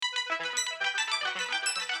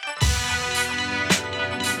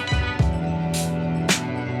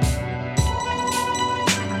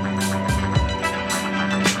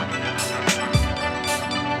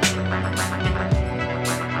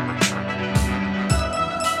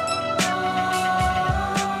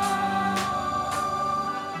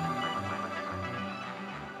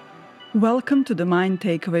Welcome to the Mind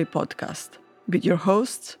Takeaway podcast with your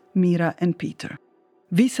hosts, Mira and Peter.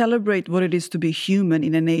 We celebrate what it is to be human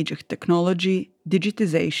in an age of technology,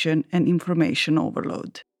 digitization, and information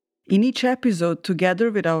overload. In each episode,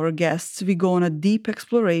 together with our guests, we go on a deep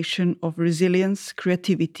exploration of resilience,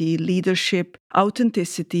 creativity, leadership,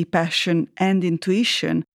 authenticity, passion, and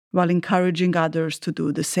intuition, while encouraging others to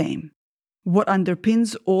do the same. What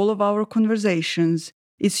underpins all of our conversations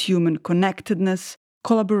is human connectedness,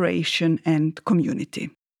 collaboration, and community.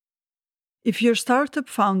 If you're a startup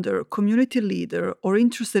founder, community leader, or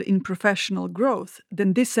interested in professional growth,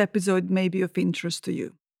 then this episode may be of interest to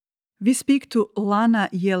you. We speak to Lana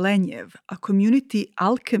Jelenjev, a community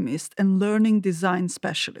alchemist and learning design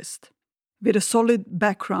specialist, with a solid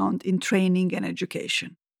background in training and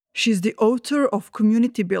education. She's the author of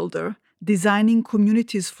Community Builder, Designing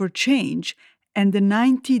Communities for Change, and the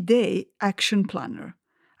 90-Day Action Planner,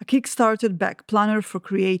 a Kickstarter-backed planner for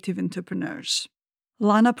creative entrepreneurs.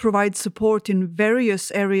 Lana provides support in various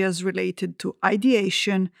areas related to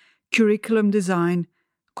ideation, curriculum design,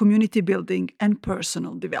 community building, and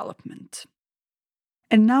personal development.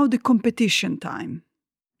 And now the competition time.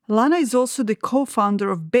 Lana is also the co-founder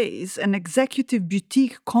of BASE, an executive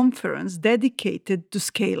boutique conference dedicated to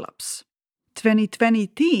scale-ups. 2020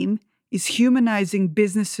 theme is Humanizing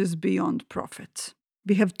Businesses Beyond Profit.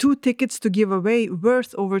 We have 2 tickets to give away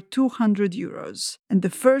worth over €200, and the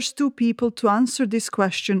first 2 people to answer this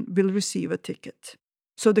question will receive a ticket.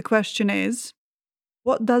 So the question is,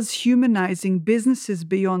 what does humanizing businesses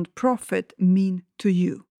beyond profit mean to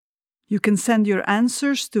you? You can send your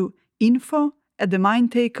answers to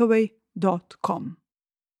info@themindtakeaway.com.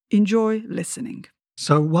 Enjoy listening.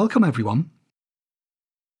 So welcome everyone.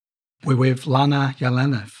 We're with Lana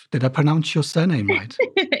Jelenjev. Did I pronounce your surname right?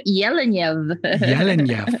 Jelenjev.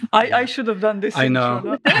 Jelenjev. I should have done this. I know.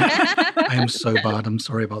 Intro, no? I am so bad. I'm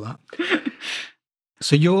sorry about that.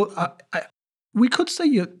 So you're, we could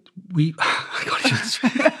say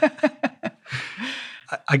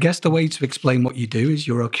I guess the way to explain what you do is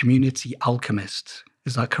you're a community alchemist.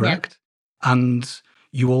 Is that correct? Yeah. And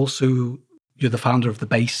you're the founder of the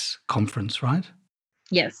BASE conference, right?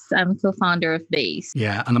 Yes, I'm co-founder of BASE.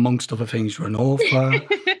 Yeah, and amongst other things, you're an author.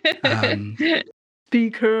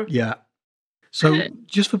 Speaker. Yeah. So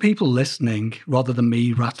just for people listening, rather than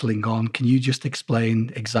me rattling on, can you just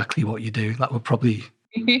explain exactly what you do? That would probably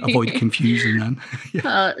avoid confusion then.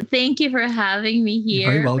 Yeah. Thank you for having me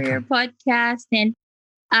here for your podcast. And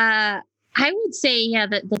I would say,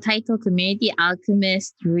 the title Community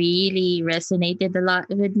Alchemist really resonated a lot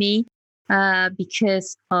with me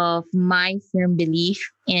because of my firm belief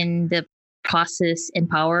in the process and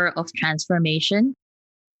power of transformation.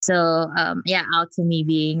 So, alchemy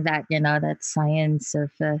being that, that science of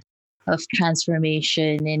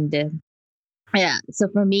transformation. And so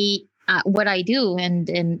for me, what I do and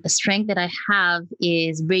a strength that I have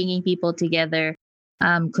is bringing people together,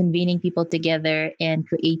 convening people together, and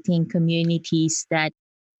creating communities that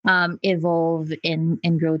evolve and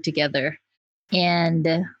grow together. And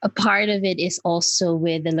a part of it is also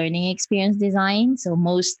with the learning experience design. So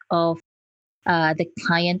most of the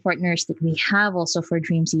client partners that we have also for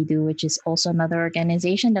Dreams You Do, which is also another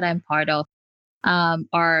organization that I'm part of,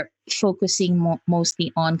 are focusing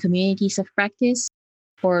mostly on communities of practice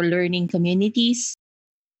or learning communities.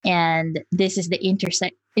 And this is the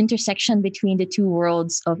intersection between the 2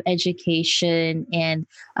 worlds of education and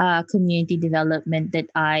community development that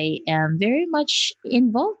I am very much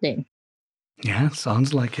involved in. Yeah,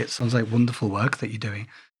 sounds like it. Sounds like wonderful work that you're doing.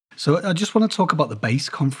 So I just want to talk about the BASE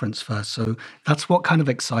conference first. So that's what kind of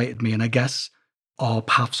excited me. And I guess our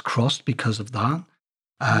paths crossed because of that.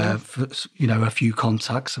 For, a few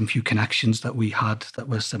contacts and few connections that we had that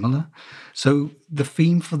were similar. So the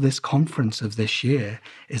theme for this conference of this year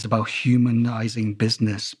is about humanizing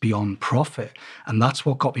business beyond profit. And that's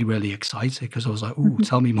what got me really excited because I was like, ooh,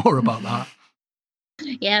 tell me more about that.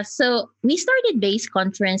 Yeah, so we started BASE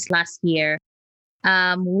conference last year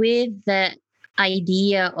with the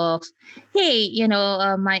idea of, hey,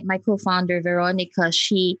 my co-founder, Veronica,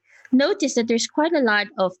 she noticed that there's quite a lot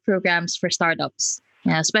of programs for startups.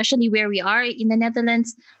 Especially where we are in the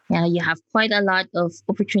Netherlands, you have quite a lot of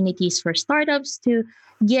opportunities for startups to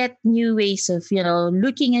get new ways of,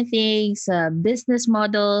 looking at things, business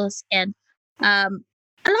models, and a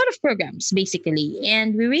lot of programs, basically.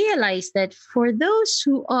 And we realized that for those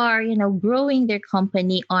who are, growing their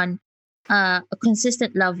company on a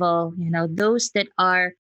consistent level, those that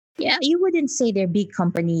are, you wouldn't say they're big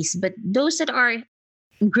companies, but those that are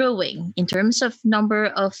growing in terms of number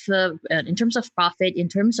of, in terms of profit, in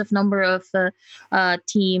terms of number of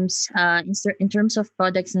teams, in terms of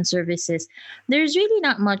products and services, there's really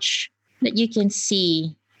not much that you can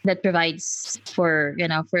see that provides for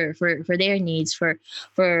for their needs, for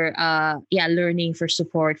learning, for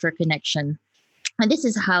support, for connection. And this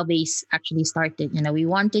is how base actually started. We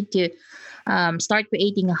wanted to start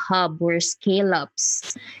creating a hub where scale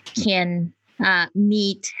ups can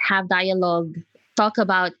meet, have dialogue, talk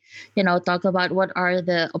about what are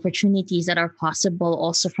the opportunities that are possible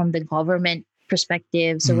also from the government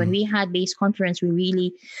perspective. So when Mm. we had base conference, we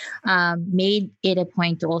really made it a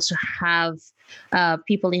point to also have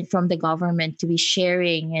people in from the government to be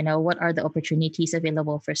sharing, what are the opportunities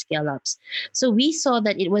available for scale ups. So we saw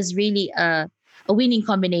that it was really a winning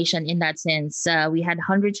combination in that sense. We had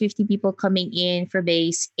 150 people coming in for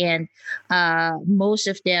base, and most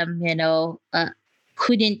of them,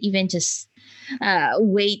 couldn't even just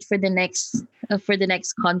wait for the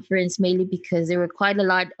next conference, mainly because there were quite a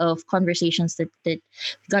lot of conversations that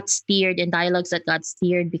got steered and dialogues that got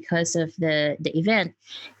steered because of the event.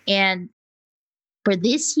 And for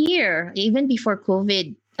this year, even before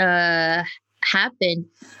COVID happened,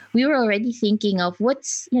 we were already thinking of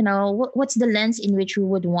what's the lens in which we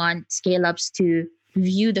would want scale ups to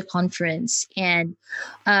view the conference. And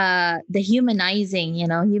the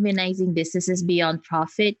humanizing businesses beyond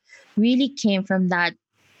profit really came from that.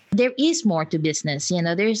 There is more to business.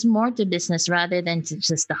 There's more to business rather than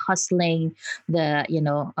just the hustling, the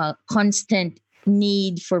constant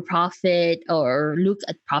need for profit or look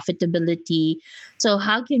at profitability. So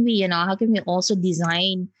how can we also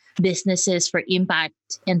design businesses for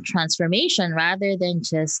impact and transformation rather than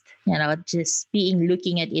just being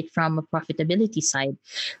looking at it from a profitability side.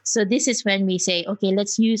 So this is when we say, okay,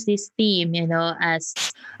 let's use this theme, as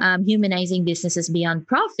humanizing businesses beyond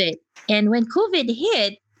profit. And when COVID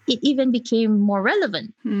hit, it even became more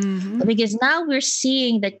relevant because now we're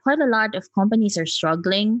seeing that quite a lot of companies are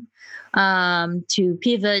struggling to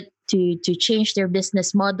pivot, to change their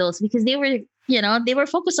business models, because they were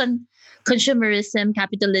focused on consumerism,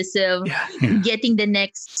 capitalism, Yeah. Yeah. getting the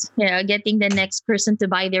next person to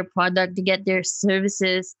buy their product, to get their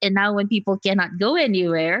services. And now when people cannot go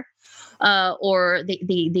anywhere, or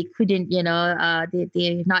they couldn't,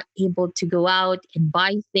 they're not able to go out and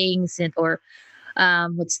buy things, and or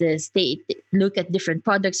what's this they look at different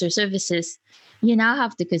products or services. You now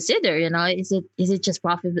have to consider, is it just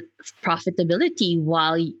profitability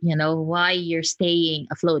while why you're staying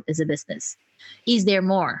afloat as a business? Is there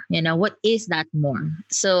more? What is that more?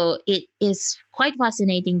 So it is quite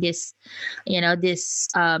fascinating, this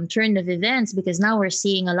turn of events, because now we're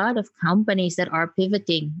seeing a lot of companies that are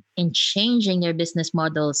pivoting and changing their business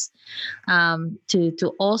models,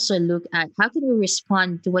 to also look at how can we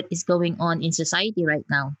respond to what is going on in society right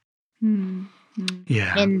now.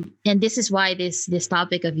 Yeah. And this is why this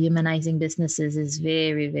topic of humanizing businesses is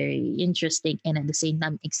very, very interesting, and at the same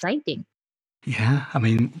time exciting. Yeah. I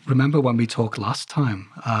mean, remember when we talked last time?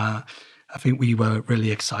 I think we were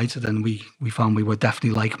really excited, and we found we were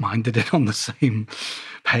definitely like-minded and on the same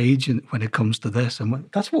page when it comes to this. And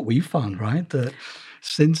that's what we found, right? That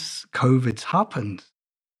since COVID's happened,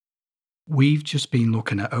 we've just been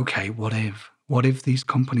looking at, okay, what if these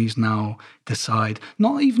companies now decide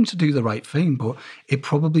not even to do the right thing, but it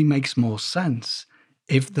probably makes more sense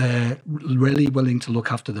if they're really willing to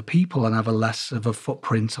look after the people and have a less of a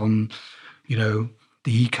footprint on,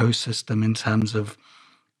 the ecosystem in terms of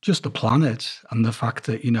just the planet, and the fact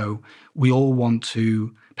that, we all want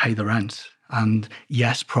to pay the rent. And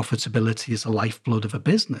yes, profitability is the lifeblood of a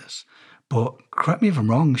business. But correct me if I'm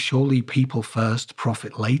wrong, surely people first,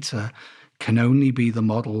 profit later can only be the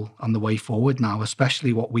model and the way forward now,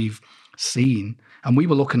 especially what we've seen. And we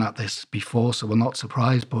were looking at this before, so we're not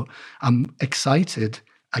surprised. But I'm excited,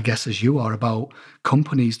 I guess, as you are, about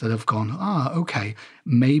companies that have gone, okay,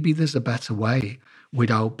 maybe there's a better way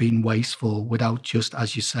without being wasteful, without just,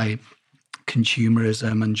 as you say,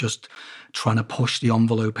 consumerism and just trying to push the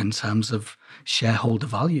envelope in terms of shareholder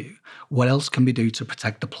value. What else can we do to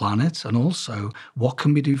protect the planet? And also, what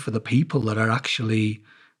can we do for the people that are actually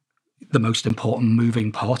the most important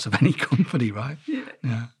moving part of any company, right?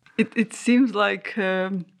 Yeah. It seems like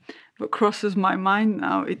what crosses my mind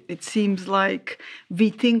now, it seems like we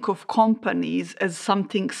think of companies as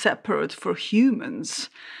something separate for humans.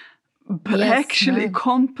 But Yes, actually, yeah.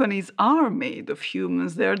 companies are made of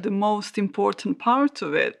humans. They're the most important part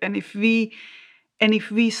of it. And if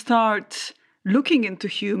we start looking into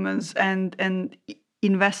humans and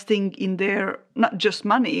investing in their not just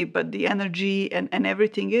money, but the energy and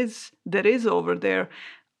everything that is over there,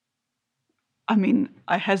 I mean,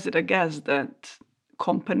 I hazard a guess that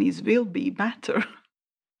companies will be better.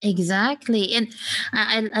 Exactly. And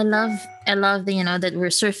I love the, that we're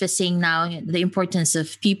surfacing now the importance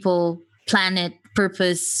of people, planet,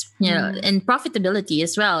 purpose, and profitability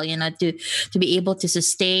as well. To be able to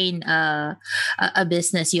sustain a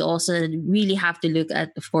business, you also really have to look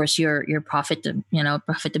at, of course, your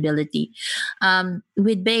profitability.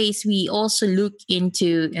 With base, we also look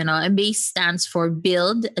into, and base stands for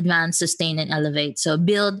build, advance, sustain, and elevate. So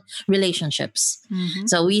build relationships.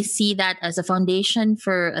 So we see that as a foundation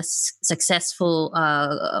for a successful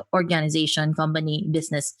organization, company,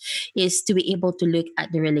 business, is to be able to look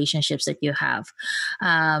at the relationships that you have,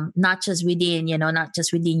 not just within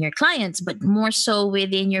your clients, but more so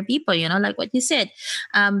within your people. Like what you said,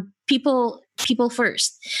 people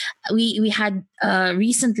first. We had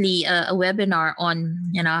recently a webinar on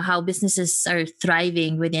how businesses are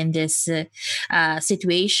thriving within this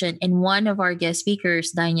situation, and one of our guest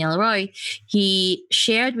speakers, Daniel Roy, he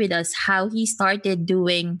shared with us how he started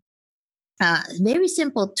doing very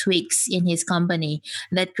simple tweaks in his company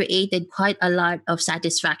that created quite a lot of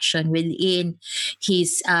satisfaction within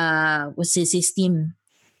his team.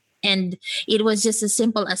 And it was just as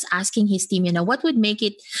simple as asking his team, what would make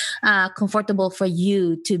it comfortable for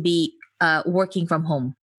you to be working from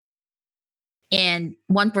home? And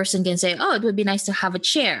one person can say, oh, it would be nice to have a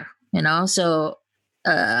chair, so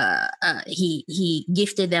he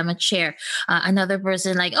gifted them a chair. Another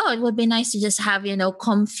person, like, oh, it would be nice to just have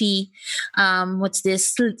comfy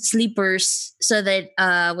sleepers, so that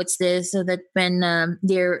so that when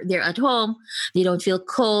they're at home, they don't feel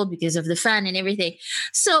cold because of the fan and everything.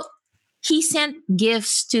 So he sent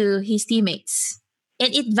gifts to his teammates,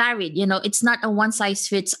 and it varied. It's not a one size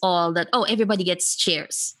fits all, that everybody gets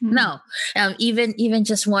chairs. No. Even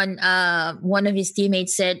just one of his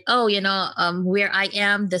teammates said, where I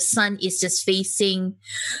am, the sun is just facing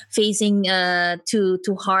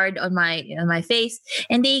too hard on my face,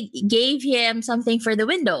 and they gave him something for the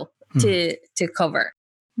window to cover.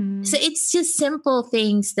 So it's just simple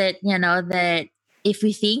things that that if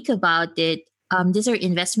we think about it, these are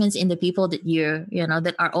investments in the people that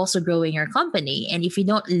that are also growing your company. And if you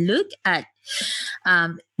don't look at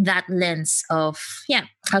that lens of,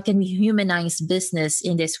 how can we humanize business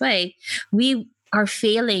in this way, we are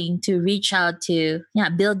failing to reach out to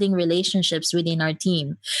building relationships within our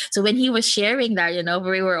team. So when he was sharing that,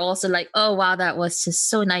 we were also like, oh wow, that was just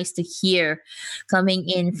so nice to hear, coming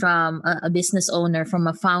in from a business owner, from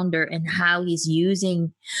a founder, and how he's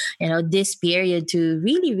using this period to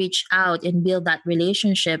really reach out and build that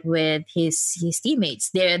relationship with his teammates.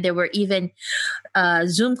 There were even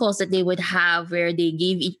Zoom calls that they would have where they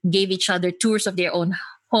gave each other tours of their own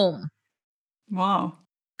home. Wow.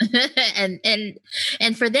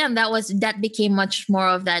 and for them, that became much more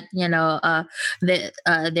of that.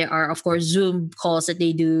 There are, of course, Zoom calls that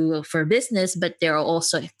they do for business, but there are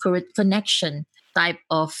also connection type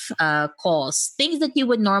of calls, things that you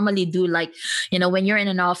would normally do, like when you're in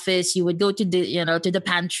an office, you would go to the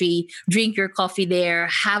pantry, drink your coffee there,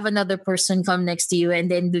 have another person come next to you,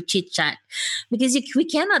 and then do chit chat, because we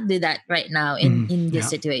cannot do that right now in this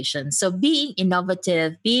situation. So being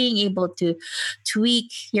innovative, being able to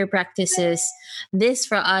tweak your practices, this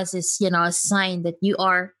for us is a sign that you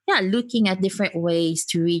are looking at different ways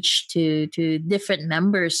to reach to different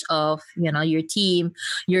members of your team,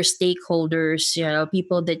 your stakeholders,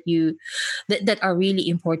 people that that are really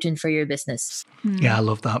important for your business. Yeah, I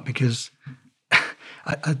love that, because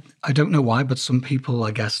I don't know why, but some people,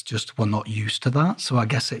 I guess, just were not used to that. So I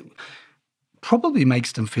guess it probably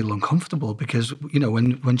makes them feel uncomfortable, because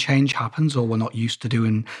when change happens, or we're not used to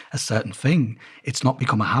doing a certain thing, it's not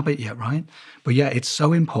become a habit yet, right? But yeah, it's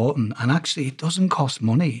so important, and actually it doesn't cost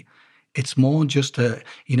money. It's more just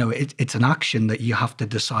it's an action that you have to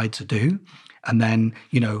decide to do. And then,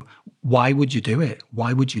 why would you do it?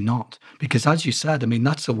 Why would you not? Because as you said, I mean,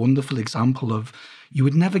 that's a wonderful example of, you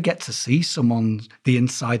would never get to see the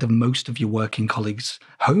inside of most of your working colleagues'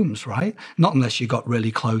 homes, right? Not unless you got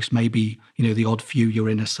really close, maybe, the odd few you're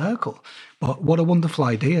in a circle. But what a wonderful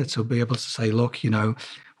idea to be able to say, look,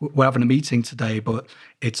 we're having a meeting today, but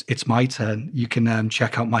it's my turn. You can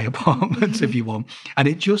check out my apartment if you want. And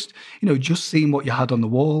it just seeing what you had on the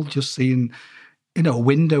wall, just seeing, a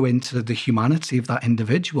window into the humanity of that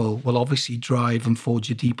individual will obviously drive and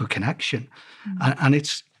forge a deeper connection. And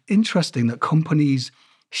it's interesting that companies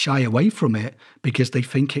shy away from it because they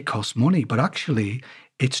think it costs money, but actually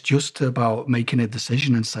it's just about making a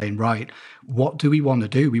decision and saying, right, what do we want to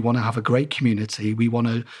do? We want to have a great community. We want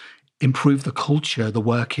to improve the culture, the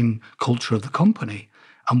working culture of the company.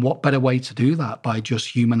 And what better way to do that by just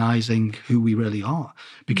humanizing who we really are?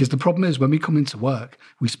 Because the problem is, when we come into work,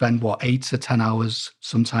 we spend 8 to 10 hours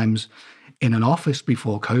sometimes in an office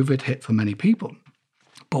before COVID hit for many people.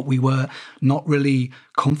 But we were not really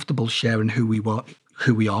comfortable sharing who we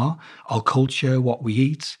who we are, our culture, what we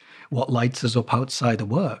eat, what lights us up outside of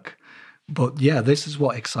work. But yeah, this is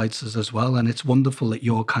what excites us as well. And it's wonderful that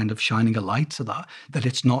you're kind of shining a light to that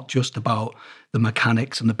it's not just about the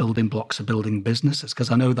mechanics and the building blocks of building businesses, because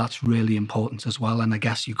I know that's really important as well. And I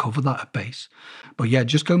guess you cover that at base. But yeah,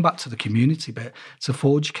 just going back to the community bit, to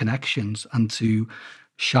forge connections and to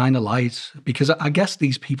shine a light, because I guess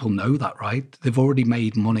these people know that, right? They've already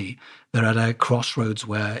made money. They're at a crossroads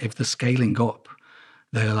where if they're scaling up,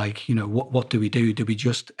 they're like, what do we do? Do we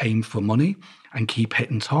just aim for money and keep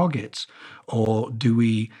hitting targets? Or do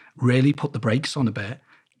we really put the brakes on a bit,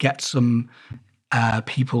 get some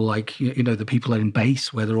people like, the people in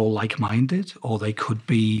base where they're all like-minded, or they could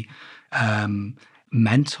be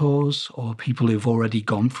mentors or people who've already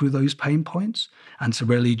gone through those pain points, and to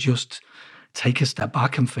really just take a step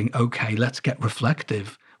back and think, okay, let's get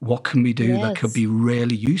reflective. What can we do that could be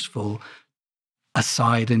really useful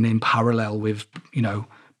aside and in parallel with,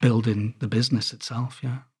 building the business itself?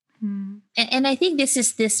 Yeah. And I think this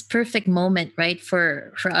is this perfect moment, right,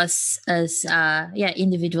 for us as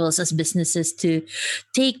individuals, as businesses, to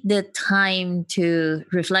take the time to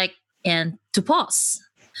reflect and to pause.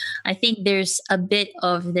 I think there's a bit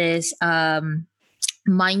of this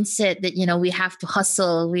mindset that we have to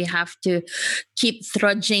hustle, we have to keep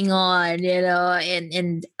trudging on,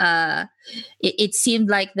 and it seemed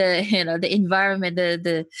like the environment,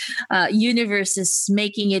 the universe is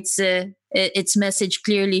making its message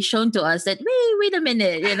clearly shown to us that wait a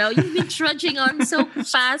minute, you've been trudging on so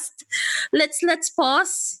fast. Let's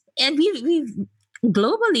pause. And we've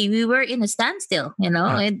globally we were in a standstill,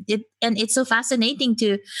 and it's so fascinating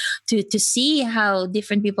to see how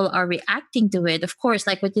different people are reacting to it. Of course,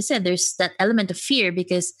 like what you said, there's that element of fear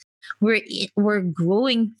because we're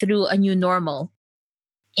growing through a new normal,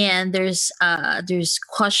 and there's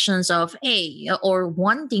questions of or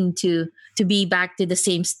wanting to be back to the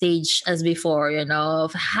same stage as before,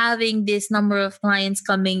 of having this number of clients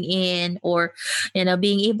coming in, or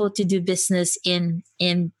being able to do business in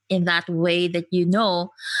that way that.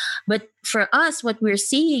 But for us, what we're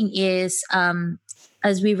seeing is,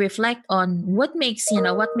 as we reflect on what makes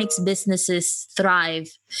businesses thrive,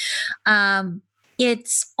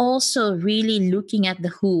 it's also really looking at the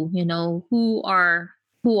who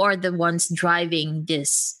are the ones driving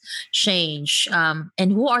this change,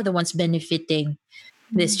 and who are the ones benefiting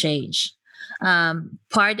this change.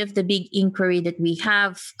 Part of the big inquiry that we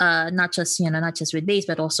have, not just with base,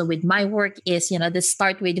 but also with my work, is the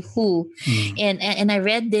start with who. And I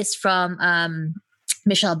read this from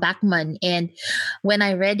Michelle Bachman, and when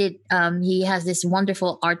I read it, he has this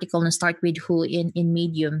wonderful article on start with who in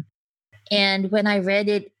Medium. And when I read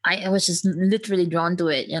it, I was just literally drawn to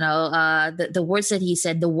it. The words that he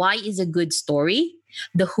said: the why is a good story,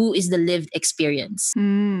 the who is the lived experience.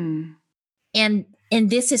 And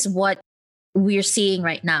this is what we're seeing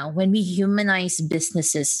right now when we humanize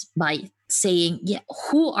businesses by saying,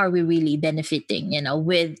 who are we really benefiting,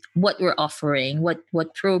 with what we're offering, what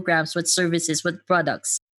programs, what services, what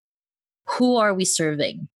products, who are we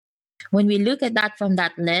serving? When we look at that from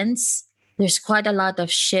that lens, there's quite a lot of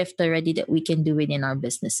shift already that we can do within our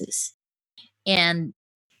businesses. And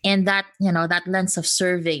that, that lens of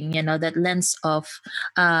serving, that lens of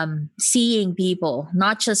seeing people,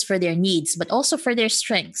 not just for their needs, but also for their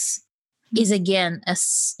strengths, is again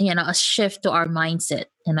a shift to our mindset.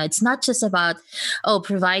 It's not just about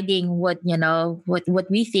providing what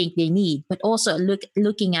we think they need, but also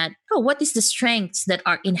looking at what is the strengths that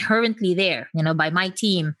are inherently there, by my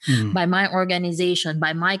team, by my organization,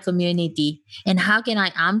 by my community, and how can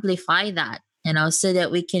I amplify that, so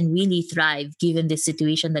that we can really thrive given the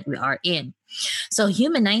situation that we are in. So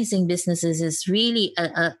humanizing businesses is really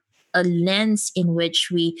a lens in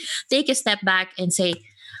which we take a step back and say,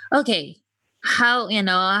 okay, how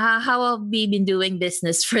have we been doing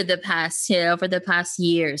business for the past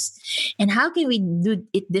years, and how can we do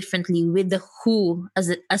it differently with the who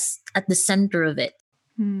as at the center of it.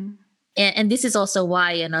 And this is also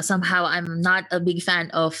why somehow I'm not a big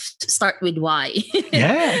fan of start with why.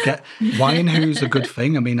 Why and who's a good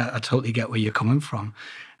thing. I mean, I totally get where you're coming from,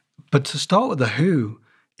 but to start with the who,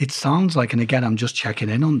 it sounds like, and again, I'm just checking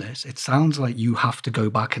in on this, it sounds like you have to go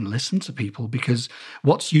back and listen to people, because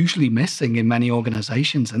what's usually missing in many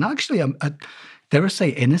organizations, and actually, dare I say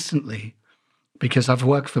innocently, because I've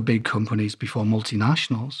worked for big companies before,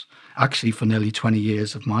 multinationals, actually for nearly 20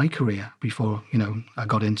 years of my career before, I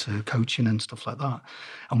got into coaching and stuff like that.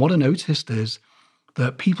 And what I noticed is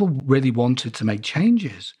that people really wanted to make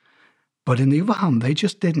changes, but in the other hand, they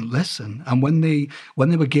just didn't listen. And when they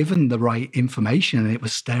were given the right information and it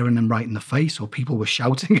was staring them right in the face, or people were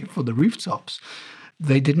shouting it from the rooftops,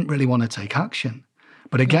 they didn't really want to take action.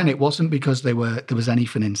 But again, Yeah. it wasn't because there was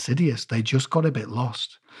anything insidious. They just got a bit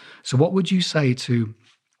lost. So what would you say to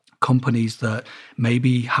companies that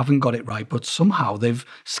maybe haven't got it right, but somehow they've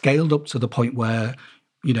scaled up to the point where,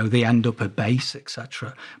 they end up at base,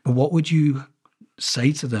 etc. But what would you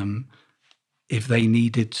say to them if they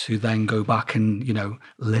needed to then go back and,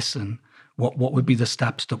 listen? What would be the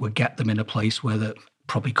steps that would get them in a place where they're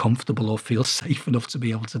probably comfortable or feel safe enough to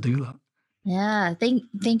be able to do that? Yeah,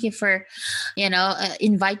 thank you for,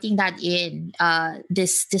 inviting that in.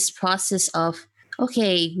 This process of,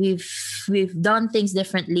 okay, we've done things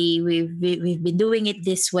differently. We've been doing it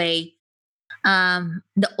this way.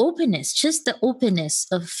 The openness, just the openness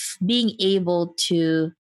of being able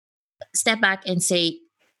to step back and say,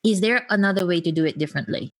 is there another way to do it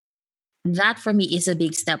differently? That for me is a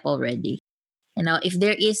big step already. If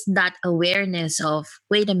there is that awareness of,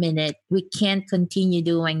 wait a minute, we can't continue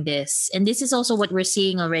doing this. And this is also what we're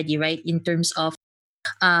seeing already, right? In terms of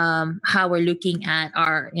how we're looking at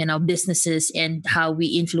our, businesses and how we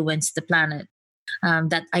influence the planet.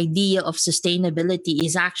 That idea of sustainability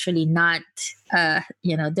is actually not,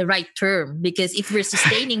 the right term, because if we're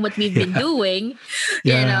sustaining what we've been Yeah. doing,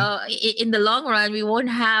 Yeah. in the long run, we won't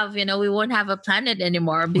have a planet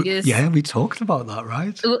anymore, because Yeah, we talked about that,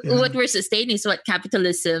 right? what we're sustaining is what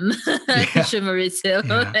capitalism, Yeah. consumerism,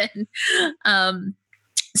 Yeah. and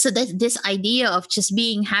so that this idea of just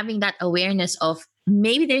having that awareness of,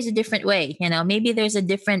 maybe there's a different way, maybe there's a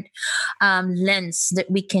different lens that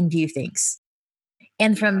we can view things,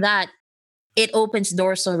 and from that, it opens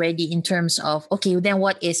doors already in terms of, okay, then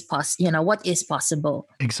what is what is possible.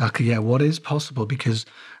 Exactly. Yeah. What is possible? Because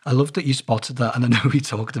I love that you spotted that. And I know we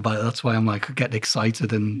talked about it. That's why I'm like getting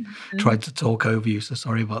excited and tried to talk over you. So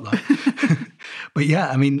sorry about that. But yeah,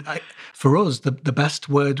 I mean, for us, the best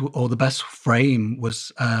word or the best frame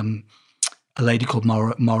was a lady called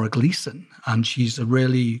Maura Gleason. And she's a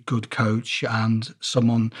really good coach and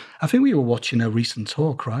someone, I think we were watching a recent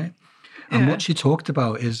talk, right? And what she talked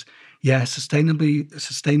about is, yeah,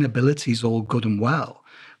 sustainability is all good and well,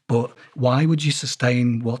 but why would you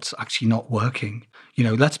sustain what's actually not working?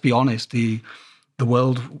 Let's be honest, the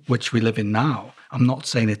world which we live in now, I'm not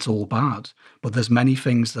saying it's all bad, but there's many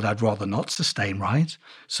things that I'd rather not sustain, right?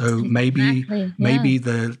 So maybe Exactly. Yeah. maybe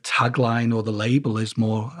the tagline or the label is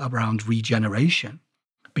more around regeneration.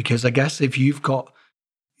 Because I guess if you've got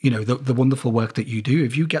the wonderful work that you do,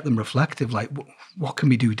 if you get them reflective, like, what can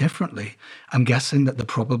we do differently? I'm guessing that they're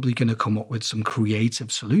probably going to come up with some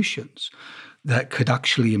creative solutions that could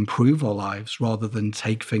actually improve our lives rather than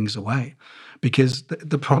take things away. Because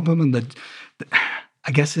the problem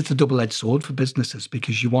I guess it's a double-edged sword for businesses,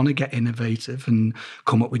 because you want to get innovative and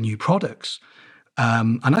come up with new products.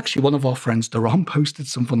 And actually, one of our friends, Daron, posted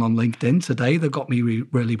something on LinkedIn today that got me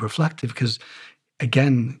really reflective, because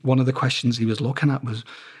again, one of the questions he was looking at was,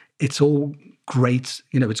 it's all great,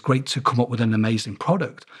 it's great to come up with an amazing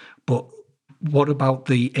product, but what about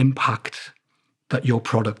the impact that your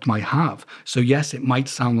product might have? So yes, it might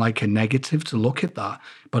sound like a negative to look at that,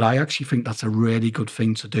 but I actually think that's a really good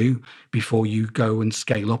thing to do before you go and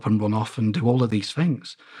scale up and run off and do all of these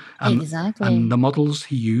things. Exactly. And the models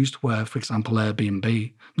he used were, for example,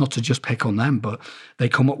 Airbnb, not to just pick on them, but they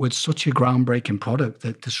come up with such a groundbreaking product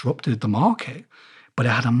that disrupted the market, but it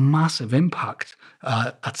had a massive impact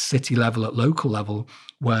at city level, at local level,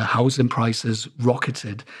 where housing prices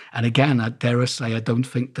rocketed. And again, I dare I say, I don't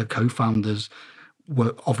think the co-founders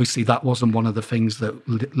were, obviously that wasn't one of the things that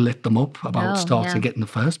lit them up about starting it in the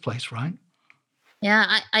first place, right?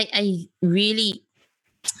 Yeah, I really,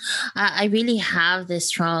 I really have this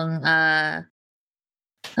strong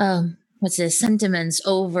what's this, sentiments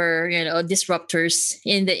over, disruptors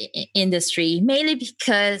in the industry, mainly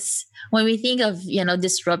because when we think of,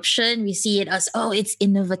 disruption, we see it as, oh, it's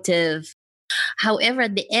innovative. However,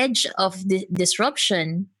 at the edge of the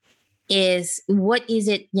disruption is, what is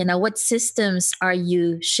it, what systems are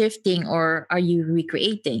you shifting or are you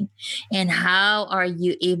recreating, and how are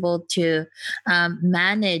you able to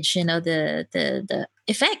manage, the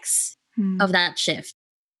effects of that shift.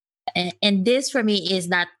 And this for me is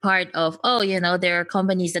that part of, oh, there are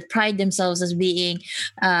companies that pride themselves as being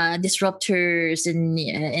disruptors,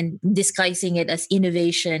 and disguising it as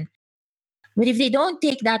innovation. But if they don't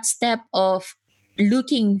take that step of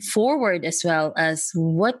looking forward, as well as,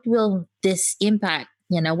 what will this impact,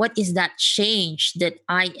 what is that change that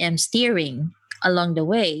I am steering along the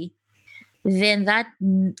way, then that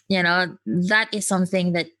is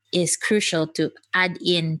something that is crucial to add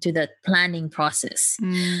into the planning process.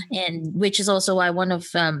 And which is also why one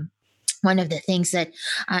of the things that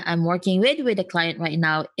I'm working with a client right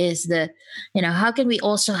now is how can we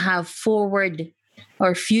also have forward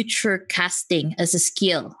or future casting as a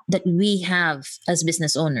skill that we have as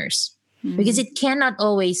business owners. Because it cannot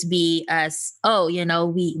always be as, oh,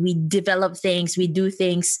 we develop things, we do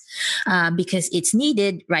things because it's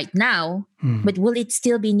needed right now, but will it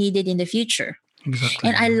still be needed in the future? Exactly.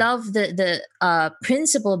 And I love the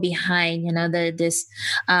principle behind this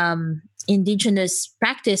indigenous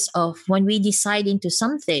practice of when we decide into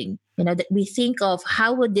something, that we think of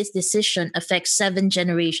how would this decision affect 7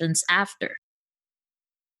 generations after.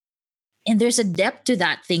 And there's a depth to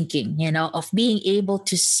that thinking, of being able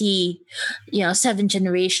to see 7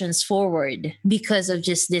 generations forward because of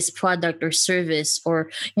just this product or service,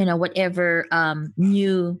 or whatever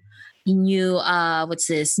new what's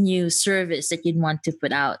this new service that you'd want to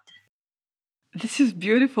put out. This is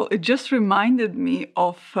beautiful. It just reminded me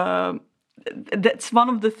of that's one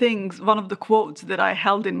of the quotes that I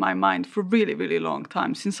held in my mind for a really, really long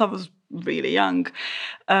time, since I was really young.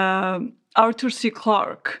 Arthur C.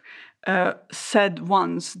 Clarke said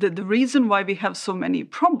once that the reason why we have so many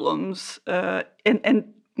problems and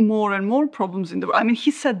more problems in the world, I mean, he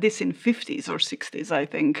said this in 50s or 60s, I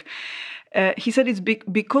think. He said it's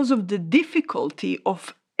because of the difficulty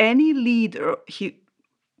of any leader, he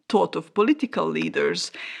thought of political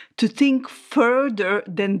leaders, to think further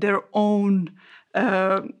than their own,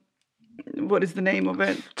 what is the name of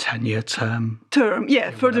it? Tenure term.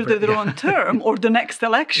 Further than their own term or the next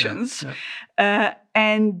elections.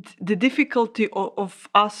 And the difficulty of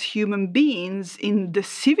us human beings in the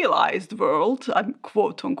civilized world, I'm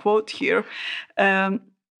quote unquote here, to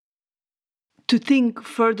think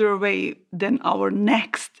further away than our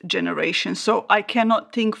next generation. So I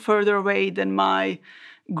cannot think further away than my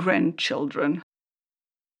grandchildren.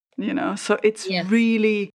 So it's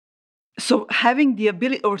really, so having the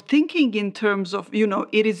ability or thinking in terms of,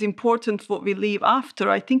 it is important what we leave after.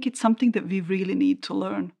 I think it's something that we really need to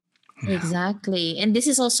learn. Exactly. And this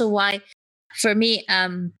is also why, for me,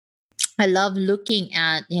 I love looking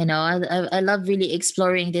at, I love really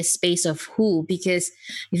exploring this space of who, because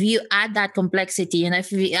if you add that complexity and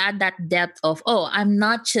if you add that depth of, oh, I'm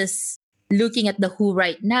not just looking at the who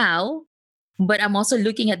right now, but I'm also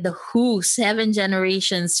looking at the who 7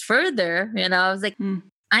 generations further, I was like,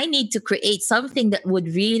 I need to create something that would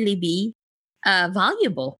really be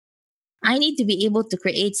valuable. I need to be able to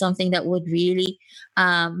create something that would really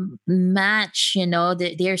match,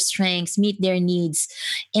 their strengths, meet their needs,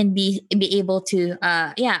 and be able to,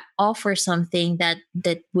 offer something that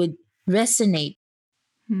would resonate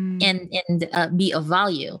and be of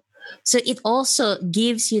value. So it also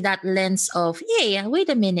gives you that lens of, hey, wait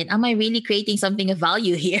a minute, am I really creating something of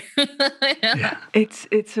value here?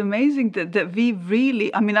 It's amazing that we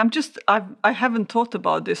really, I mean, I haven't thought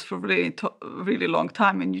about this for really long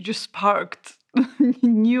time, and you just sparked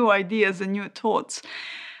new ideas and new thoughts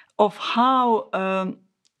of how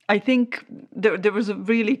I think there was a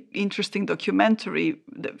really interesting documentary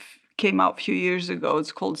that came out a few years ago.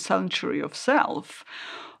 It's called Century of Self,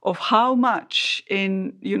 of how much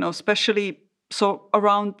especially so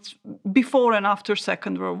around before and after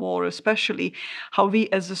Second World War, especially how we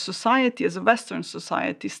as a society, as a Western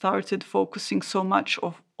society, started focusing so much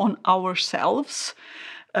on ourselves,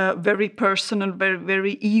 very personal, very,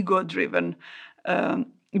 very ego-driven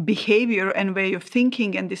behavior and way of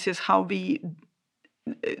thinking. And this is how we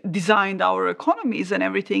designed our economies and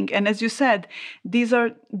everything. And as you said, these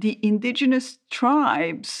are the indigenous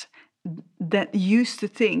tribes that used to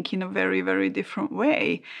think in a very, very different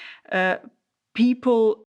way.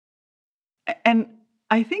 People, and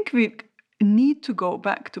I think we need to go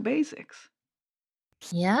back to basics.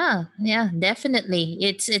 Yeah, definitely.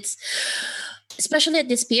 It's especially at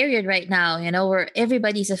this period right now, where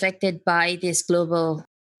everybody's affected by this global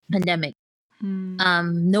pandemic.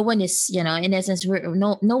 No one is, in essence,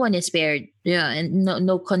 no one is spared. Yeah, and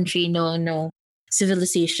no country, no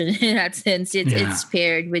civilization in that sense. It's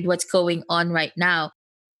spared with what's going on right now.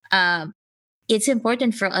 It's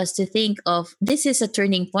important for us to think of this is a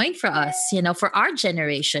turning point for us, for our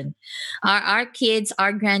generation, our kids,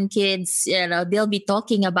 our grandkids, they'll be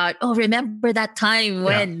talking about, oh, remember that time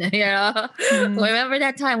when, remember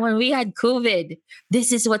that time when we had COVID.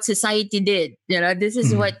 This is what society did. This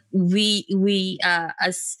is what we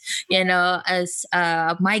as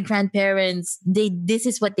my grandparents, this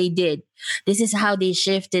is what they did. This is how they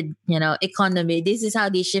shifted, economy. This is how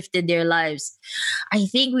they shifted their lives. I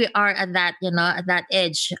think we are at that, at that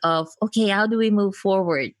edge of, okay, how do we move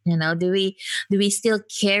forward? Do we still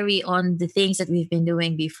carry on the things that we've been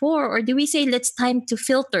doing before, or do we say let's time to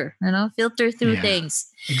filter, filter through things,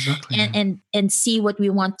 exactly, and see what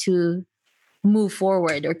we want to move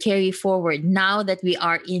forward or carry forward now that we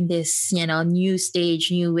are in this, new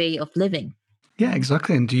stage, new way of living. Yeah,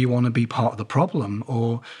 exactly. And do you want to be part of the problem,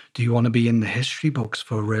 or do you want to be in the history books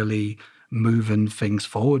for really moving things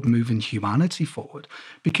forward, moving humanity forward?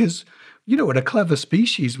 Because, we're a clever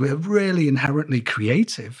species. We're really inherently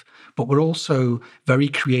creative, but we're also very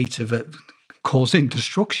creative at causing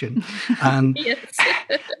destruction. And Yes.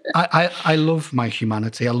 I love my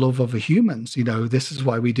humanity. I love other humans. This is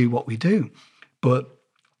why we do what we do. But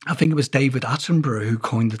I think it was David Attenborough who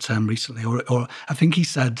coined the term recently, or I think he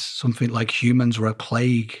said something like humans were a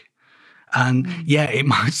plague. And yeah, it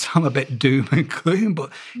might sound a bit doom and gloom, but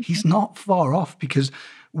he's not far off, because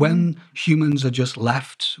when humans are just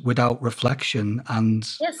left without reflection, and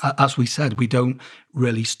Yes. as we said, we don't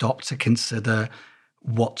really stop to consider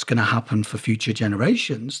what's going to happen for future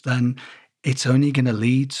generations, then it's only going to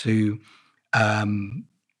lead to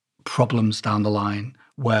problems down the line,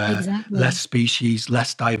 where Exactly. less species,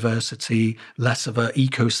 less diversity, less of an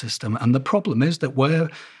ecosystem. And the problem is that we're,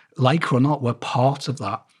 like it or not, we're part of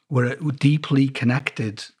that. We're deeply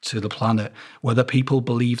connected to the planet, whether people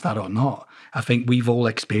believe that or not. I think we've all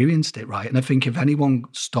experienced it, right? And I think if anyone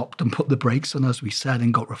stopped and put the brakes on, as we said,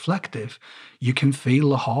 and got reflective, you can feel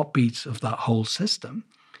the heartbeat of that whole system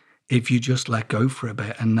if you just let go for a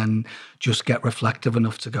bit and then just get reflective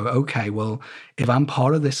enough to go, okay, well, if I'm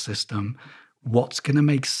part of this system, what's going to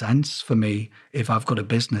make sense for me if I've got a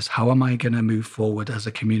business? How am I going to move forward as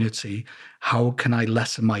a community? How can I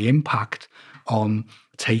lessen my impact on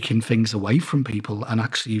taking things away from people and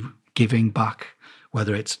actually giving back,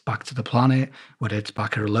 whether it's back to the planet, whether it's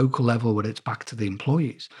back at a local level, whether it's back to the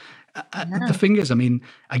employees? The thing is,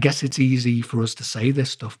 I guess it's easy for us to say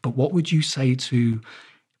this stuff, but what would you say to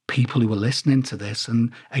people who are listening to this?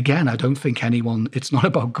 And again, I don't think it's not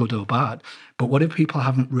about good or bad, but what if people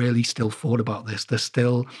haven't really still thought about this? They're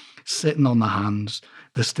still sitting on their hands.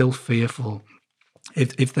 They're still fearful.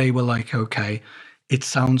 If they were like, okay, it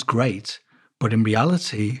sounds great, but in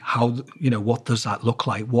reality, what does that look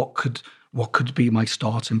like? What could be my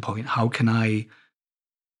starting point? How can I,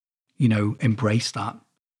 embrace that,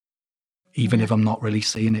 even if I'm not really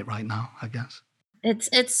seeing it right now, I guess?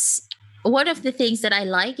 It's one of the things that I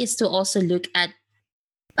like is to also look at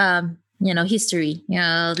history,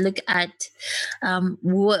 look at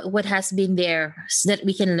what has been there so that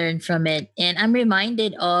we can learn from it. And I'm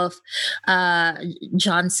reminded of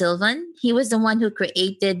John Sylvan. He was the one who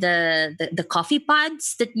created the coffee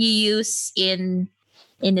pods that you use in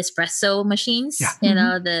espresso machines.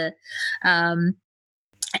 Yeah. The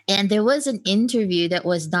and there was an interview that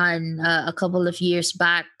was done a couple of years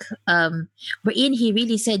back, wherein he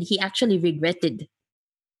really said he actually regretted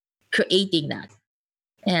creating that,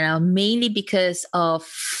 mainly because of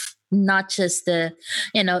not just the,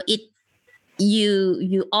 it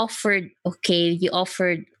you offered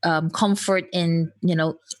comfort and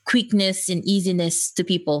quickness and easiness to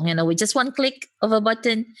people. With just one click of a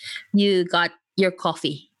button, you got your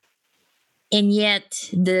coffee. And yet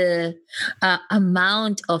the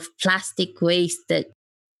amount of plastic waste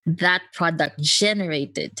that product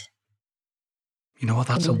generated. You know what?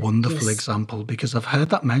 That's a was wonderful just example, because I've heard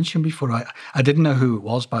that mentioned before. I didn't know who it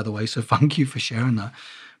was, by the way, so thank you for sharing that.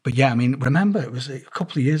 But yeah, remember, it was a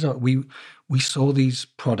couple of years ago, we saw these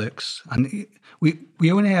products, and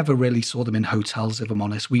we only ever really saw them in hotels, if I'm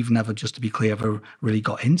honest. We've never, just to be clear, ever really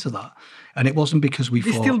got into that. And it wasn't because we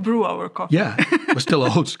We thought... still brew our coffee. Yeah, we're still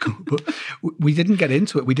old school, but we didn't get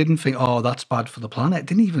into it. We didn't think, oh, that's bad for the planet. It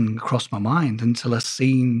didn't even cross my mind until I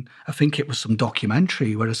think it was some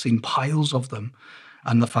documentary where I seen piles of them,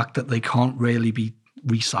 and the fact that they can't really be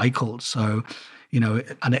recycled. So,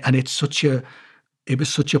 and it was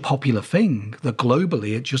such a popular thing that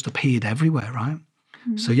globally it just appeared everywhere, right?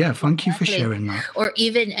 So yeah, thank you for Exactly. sharing that. Or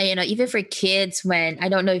even even for kids, when I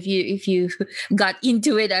don't know if you got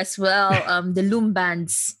into it as well, the loom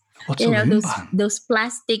bands. What's a loom those band? those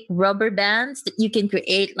plastic rubber bands that you can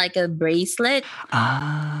create like a bracelet.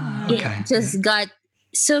 Okay. It just got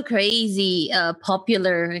so crazy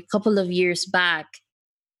popular a couple of years back.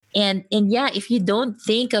 And yeah, if you don't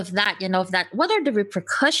think of that, what are the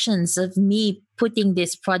repercussions of me putting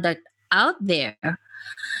this product out there?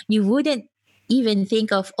 You wouldn't even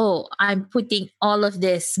think of, oh, I'm putting all of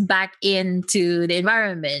this back into the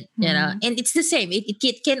environment. And it's the same.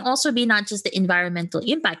 It can also be not just the environmental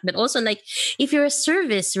impact, but also like if you're a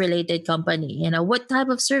service related company, what type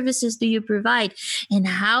of services do you provide, and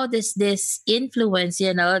how does this influence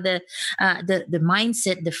the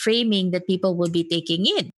mindset, the framing that people will be taking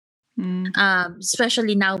in,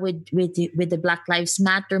 especially now with the Black Lives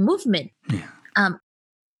Matter movement. Yeah.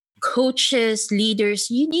 Coaches,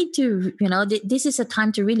 leaders, you need to, this is a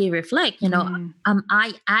time to really reflect. Am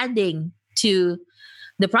I adding to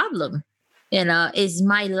the problem? is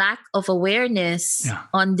my lack of awareness Yeah,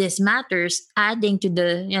 on these matters adding to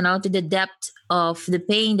the depth of the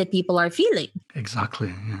pain that people are feeling.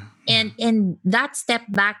 exactly. Yeah, yeah, And that step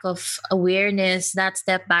back of awareness, that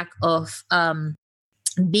step back of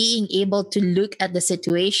being able to look at the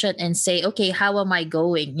situation and say, okay, how am I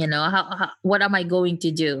going, what am I going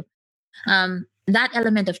to do? That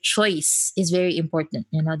element of choice is very important,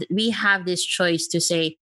 that we have this choice to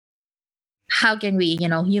say, how can we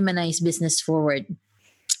humanize business forward.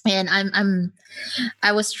 And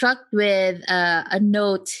I was struck with a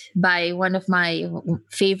note by one of my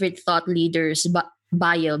favorite thought leaders,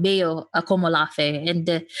 Bayo Akomolafe,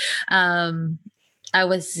 and um, I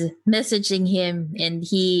was messaging him, and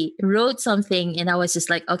he wrote something, and I was just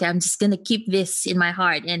like, okay, I'm just gonna keep this in my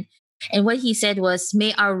heart. And what he said was,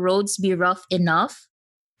 "May our roads be rough enough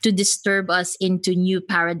to disturb us into new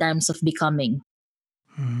paradigms of becoming."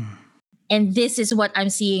 mm, And this is what I'm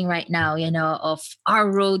seeing right now, of our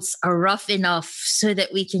roads are rough enough so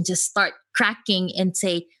that we can just start cracking and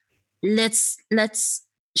say, let's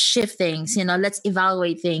shift things, let's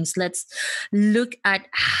evaluate things, let's look at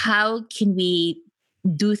how can we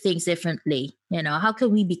do things differently, how can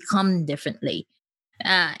we become differently.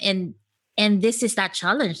 And this is that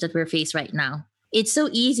challenge that we're faced right now. It's so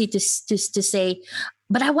easy to say,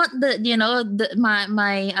 but I want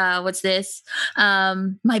my what's this,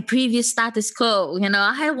 my previous status quo.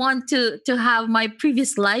 I want to have my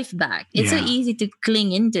previous life back. It's so yeah, easy to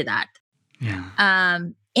cling into that. yeah.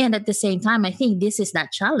 And at the same time, I think this is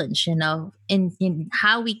that challenge, in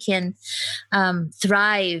how we can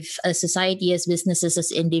thrive as society, as businesses,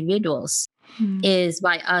 as individuals, Mm. is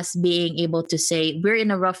by us being able to say, we're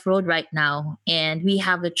in a rough road right now, and we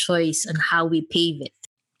have a choice on how we pave it.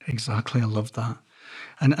 Exactly. I love that.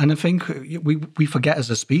 And I think we forget as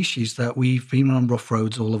a species that we've been on rough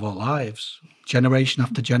roads all of our lives, generation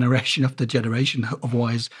after generation after generation.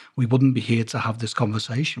 Otherwise, we wouldn't be here to have this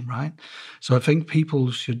conversation, right? So I think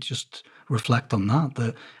people should just reflect on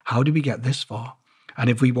that how did we get this far? And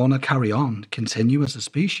if we want to carry on, continue as a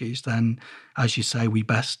species, then, as you say, we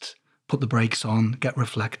best put the brakes on, get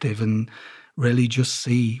reflective, and really just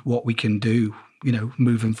see what we can do,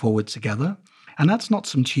 moving forward together. And that's not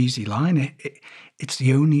some cheesy line. It's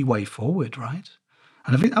the only way forward, right?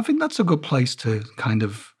 And I think that's a good place to kind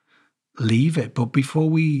of leave it. But before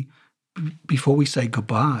we say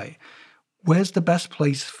goodbye, where's the best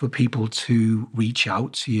place for people to reach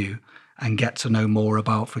out to you and get to know more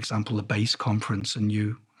about, for example, the BASE conference and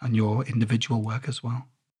you and your individual work as well?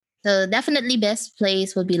 So definitely best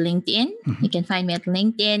place would be LinkedIn. Hmm. You can find me at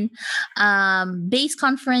LinkedIn. Base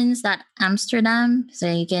conference at Amsterdam. So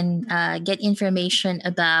you can get information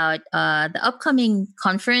about the upcoming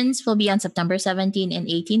conference will be on September 17 and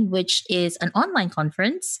 18, which is an online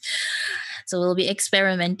conference. So we'll be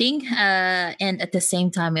experimenting. And at the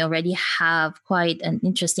same time, we already have quite an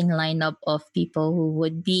interesting lineup of people who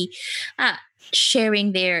would be uh,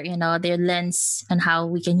 sharing their lens on how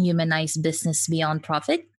we can humanize business beyond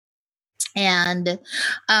profit. And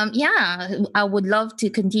yeah, I would love to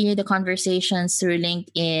continue the conversations through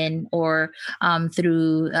LinkedIn or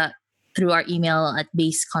through our email at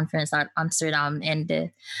Base Conference at Amsterdam,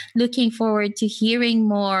 and looking forward to hearing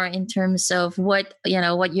more in terms of what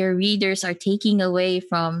your readers are taking away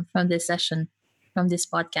from this session, from this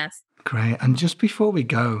podcast. Great. And just before we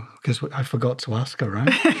go, because I forgot to ask her,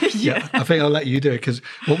 right? Yeah. I think I'll let you do it, because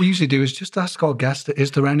what we usually do is just ask our guest, is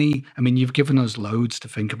there any, I mean, you've given us loads to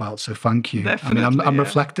think about, so thank you. I mean, Definitely, I'm yeah.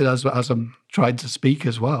 reflected as I'm trying to speak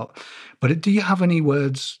as well. But do you have any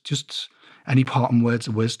words, just any parting words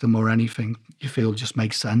of wisdom or anything you feel just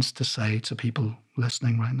makes sense to say to people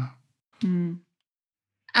listening right now? Mm.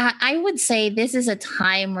 I would say this is a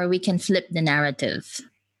time where we can flip the narrative.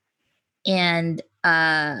 And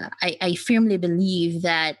I firmly believe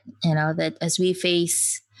that that as we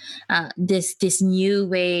face this new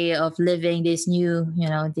way of living, this new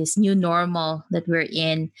normal that we're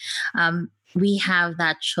in, we have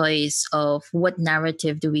that choice of what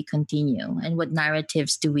narrative do we continue and what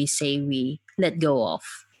narratives do we say we let go of.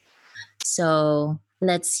 So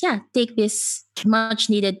let's take this much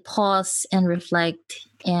needed pause and reflect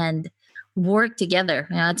and work together.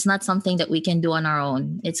 It's not something that we can do on our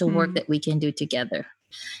own. It's a work Mm. that we can do together.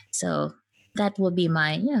 So that will be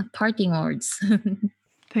my parting words.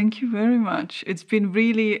 Thank you very much. It's been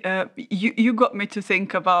really, you got me to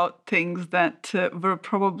think about things that were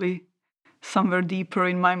probably somewhere deeper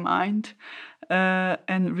in my mind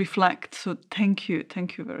and reflect. So thank you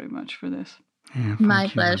very much for this. Yeah, My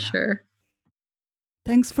thank you, Lana. pleasure.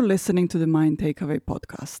 Thanks for listening to the Mind Takeaway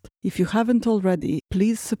podcast. If you haven't already,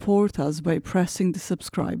 please support us by pressing the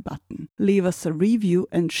subscribe button. Leave us a review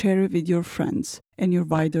and share it with your friends and your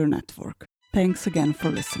wider network. Thanks again for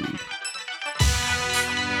listening.